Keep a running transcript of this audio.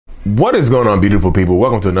What is going on, beautiful people?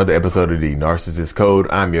 Welcome to another episode of the Narcissist Code.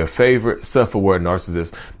 I'm your favorite self-aware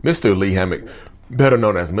narcissist, Mr. Lee Hammock, better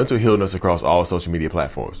known as Mental Healness across all social media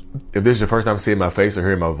platforms. If this is your first time seeing my face or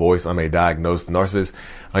hearing my voice, I'm a diagnosed narcissist.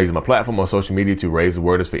 I use my platform on social media to raise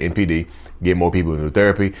awareness for NPD, get more people into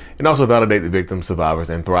therapy, and also validate the victims,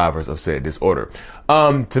 survivors, and thrivers of said disorder.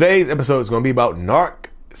 Today's episode is going to be about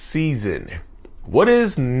Narc season. What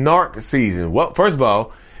is Narc season? Well, first of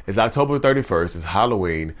all, it's October 31st. It's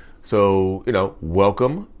Halloween. So,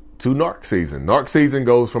 welcome to Narc season. Narc season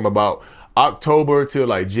goes from about October to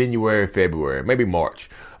like January, February, maybe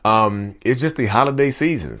March. It's just the holiday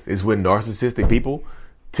seasons. It's when narcissistic people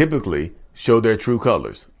typically show their true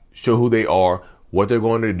colors, show who they are, what they're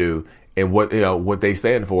going to do, and what they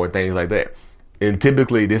stand for and things like that. And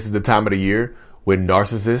typically this is the time of the year when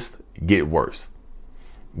narcissists get worse.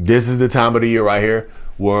 This is the time of the year right here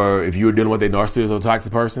where if you're dealing with a narcissist or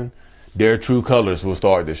toxic person, their true colors will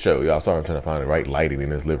start to show. Y'all, sorry, I'm trying to find the right lighting in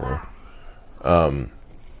this living room.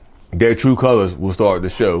 Their true colors will start to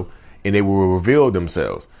show and they will reveal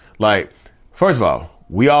themselves. Like, first of all,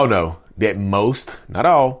 we all know that most, not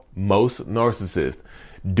all, most narcissists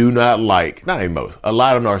do not like, not even most, a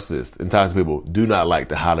lot of narcissists and toxic people do not like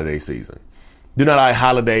the holiday season. Do not like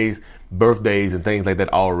holidays, birthdays, and things like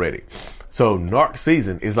that already. So Narc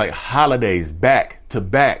season is like holidays back to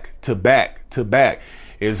back to back to back.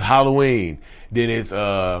 It's Halloween, then it's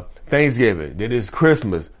Thanksgiving, then it's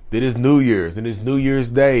Christmas, then it's New Year's, then it's New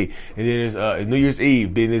Year's Day, and then it's New Year's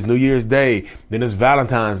Eve, then it's New Year's Day, then it's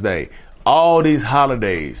Valentine's Day. All these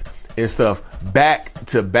holidays and stuff back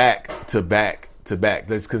to back to back to back.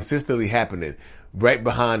 That's consistently happening right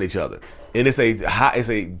behind each other, and it's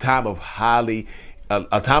a time of high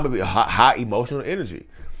emotional energy.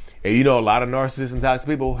 And a lot of narcissists and toxic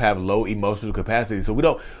people have low emotional capacity. So we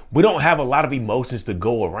don't have a lot of emotions to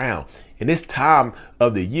go around. And this time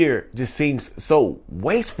of the year just seems so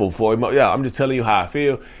wasteful for emotion. Yeah, I'm just telling you how I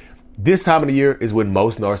feel. This time of the year is when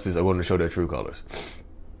most narcissists are going to show their true colors.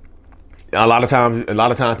 A lot of times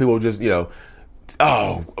people just,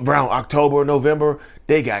 around October, November,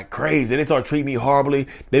 they got crazy. They started treating me horribly.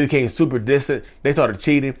 They became super distant. They started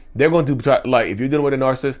cheating. They're going to try, like, if you're dealing with a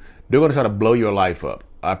narcissist, they're going to try to blow your life up.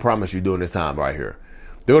 I promise you, during this time right here,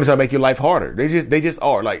 they're going to try to make your life harder. They just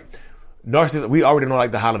are like narcissists. We already don't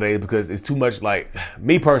like the holidays because it's too much. Like,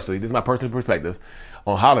 me personally, this is my personal perspective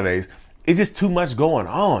on holidays. It's just too much going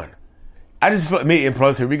on. I just feel me, and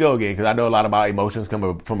plus here we go again, because I know a lot of my emotions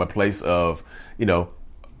come from a place of,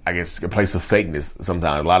 I guess a place of fakeness.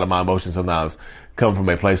 Sometimes a lot of my emotions sometimes come from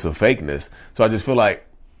a place of fakeness. So I just feel like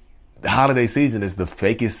the holiday season is the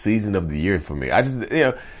fakest season of the year for me. I just,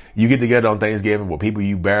 you get together on Thanksgiving with people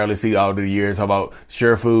you barely see all the year, talk about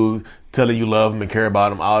share food, telling you love them and care about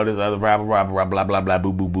them, all this other blah, blah, blah, blah, blah, blah,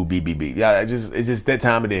 boo, boo, boo, beep, beep, beep. Yeah, it's just that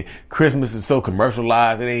time. And then Christmas is so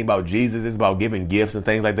commercialized. It ain't about Jesus. It's about giving gifts and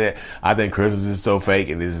things like that. I think Christmas is so fake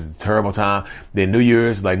and this is a terrible time. Then New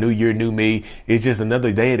Year's, like New Year, New Me. It's just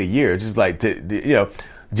another day of the year. It's just like, December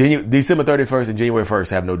 31st and January 1st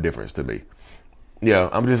have no difference to me.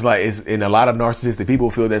 I'm just like, and a lot of narcissistic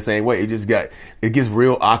people feel that same way. It gets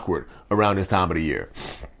real awkward around this time of the year.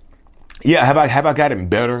 Yeah. Have I gotten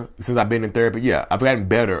better since I've been in therapy? Yeah. I've gotten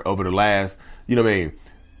better over the last,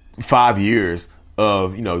 5 years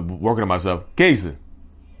of, working on myself. Casey.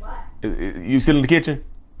 What? You still in the kitchen?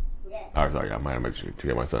 Yeah. All right. Sorry. I might make sure to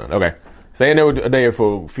get my son. Okay. Stay in there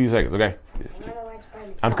for a few seconds. Okay.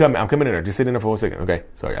 I'm coming in there. Just sit in there for a second. Okay.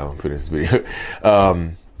 Sorry. I'm finished this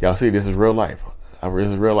video. Y'all see, this is real life. This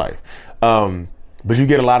is real life. But you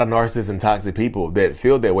get a lot of narcissists and toxic people that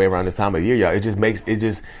feel that way around this time of year, y'all.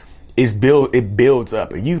 It builds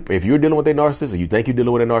up. If you're dealing with a narcissist or you think you're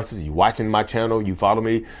dealing with a narcissist, you watching my channel, you follow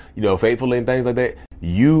me, faithfully and things like that,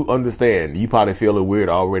 you understand. You probably feeling weird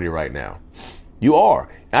already right now. You are.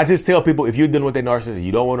 And I just tell people, if you're dealing with a narcissist and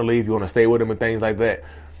you don't want to leave, you want to stay with them and things like that,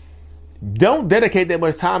 don't dedicate that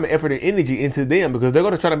much time and effort and energy into them because they're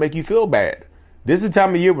going to try to make you feel bad. This is the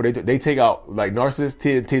time of year where they take out, like narcissists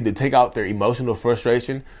tend to take out their emotional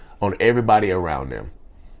frustration on everybody around them.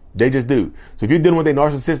 They just do. So if you're dealing with a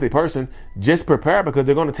narcissistic person, just prepare because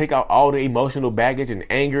they're going to take out all the emotional baggage and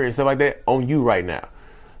anger and stuff like that on you right now.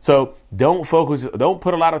 So don't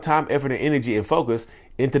put a lot of time, effort, and energy and focus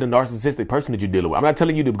into the narcissistic person that you're dealing with. I'm not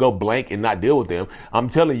telling you to go blank and not deal with them. I'm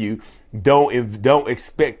telling you, don't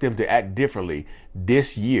expect them to act differently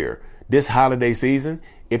this year, this holiday season.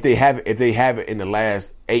 If they have it in the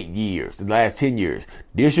last 8 years, the last 10 years,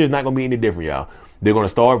 this year's not going to be any different, y'all. They're going to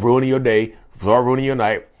start ruining your day, start ruining your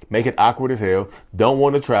night, make it awkward as hell. Don't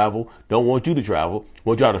want to travel. Don't want you to travel.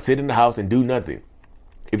 Want y'all to sit in the house and do nothing.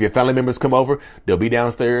 If your family members come over, they'll be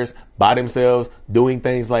downstairs by themselves doing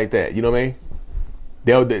things like that. You know what I mean?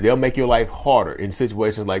 They'll make your life harder in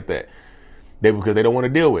situations like that. Because they don't want to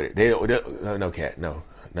deal with it. No cat, no.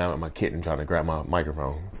 Now my kitten trying to grab my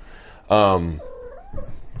microphone.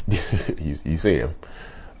 You see him.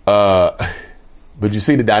 But you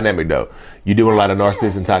see the dynamic though. You're doing a lot of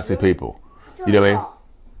narcissists and toxic people. You know what I mean?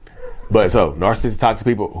 But so narcissists, toxic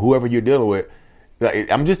people, whoever you're dealing with,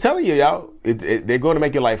 I'm just telling you, y'all, they're going to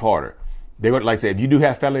make your life harder. They're going to, like I said, if you do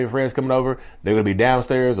have family and friends coming over, they're going to be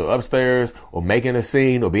downstairs or upstairs or making a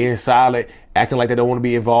scene or being silent, acting like they don't want to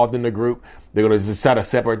be involved in the group. They're going to just try to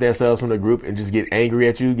separate themselves from the group and just get angry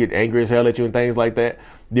at you, get angry as hell at you and things like that.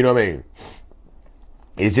 You know what I mean?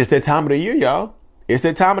 It's just that time of the year, y'all. It's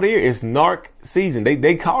that time of the year. It's Narc season.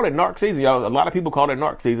 They call it Narc season, y'all. A lot of people call it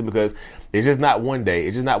Narc season because it's just not one day.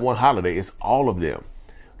 It's just not one holiday. It's all of them.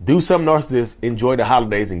 Do some narcissists enjoy the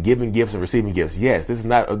holidays and giving gifts and receiving gifts? Yes, this is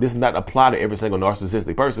not apply to every single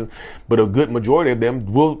narcissistic person, but a good majority of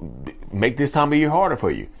them will make this time of year harder for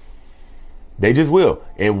you. They just will.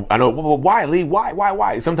 And I know, well, why, Lee?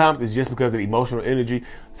 Why? Sometimes it's just because of the emotional energy.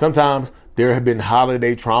 Sometimes there have been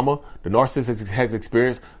holiday trauma. The narcissist has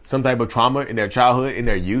experienced some type of trauma in their childhood, in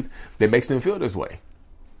their youth, that makes them feel this way.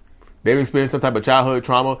 They've experienced some type of childhood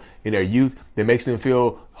trauma in their youth that makes them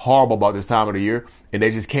feel horrible about this time of the year, and they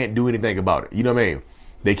just can't do anything about it. You know what I mean?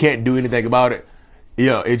 They can't do anything about it. You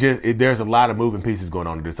know, there's a lot of moving pieces going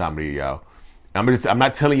on at this time of the year, y'all. I'm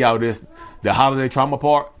not telling y'all this, the holiday trauma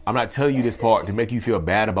part. I'm not telling you this part to make you feel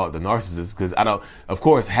bad about the narcissist, because I don't, of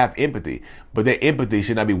course, have empathy, but that empathy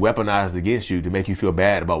should not be weaponized against you to make you feel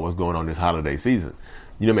bad about what's going on this holiday season.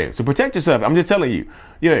 You know what I mean? So protect yourself. I'm just telling you,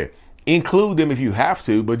 yeah. Include them if you have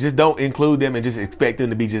to, but just don't include them and just expect them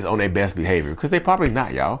to be just on their best behavior, because they're probably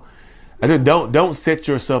not, y'all. Don't set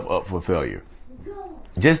yourself up for failure.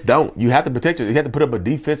 Just don't. You have to protect yourself. You have to put up a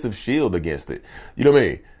defensive shield against it. You know what I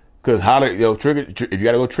mean? Because if you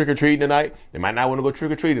got to go trick or treating tonight, they might not want to go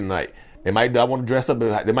trick or treating tonight. They might not want to dress up.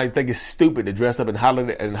 They might think it's stupid to dress up in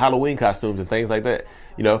Halloween costumes and things like that.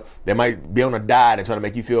 You know, they might be on a diet and try to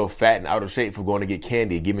make you feel fat and out of shape for going to get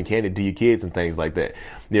candy, giving candy to your kids and things like that.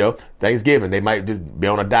 You know, Thanksgiving, they might just be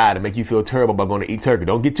on a diet and make you feel terrible about going to eat turkey.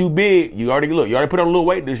 Don't get too big. You already put on a little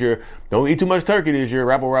weight this year. Don't eat too much turkey this year.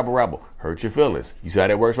 Rabble. Hurt your feelings. You see how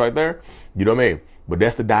that works right there? You know what I mean? But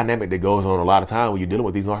that's the dynamic that goes on a lot of time when you're dealing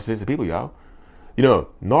with these narcissistic people, y'all. You know,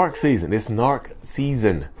 Narc season. It's Narc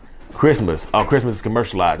season. Christmas. Oh, Christmas is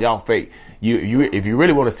commercialized. Y'all fake. If you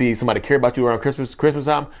really want to see somebody care about you around Christmas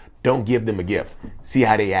time, don't give them a gift. See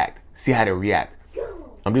how they act. See how they react.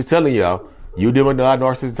 I'm just telling y'all, you dealing with a lot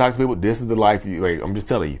of narcissistic toxic people, this is the life I'm just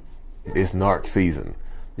telling you. It's Narc season.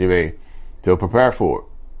 You know what I mean? So prepare for it.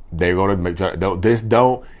 They're going to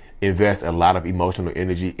don't invest a lot of emotional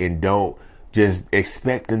energy, and don't just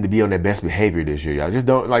expect them to be on their best behavior this year, y'all. Just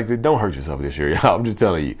don't hurt yourself this year, y'all. I'm just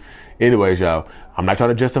telling you. Anyways, y'all, I'm not trying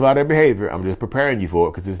to justify their behavior. I'm just preparing you for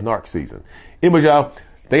it because it's Narc season. Anyways, y'all,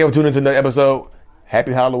 thank you for tuning into another episode.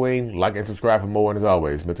 Happy Halloween. Like and subscribe for more. And as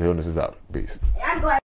always, mental illness is out. Peace.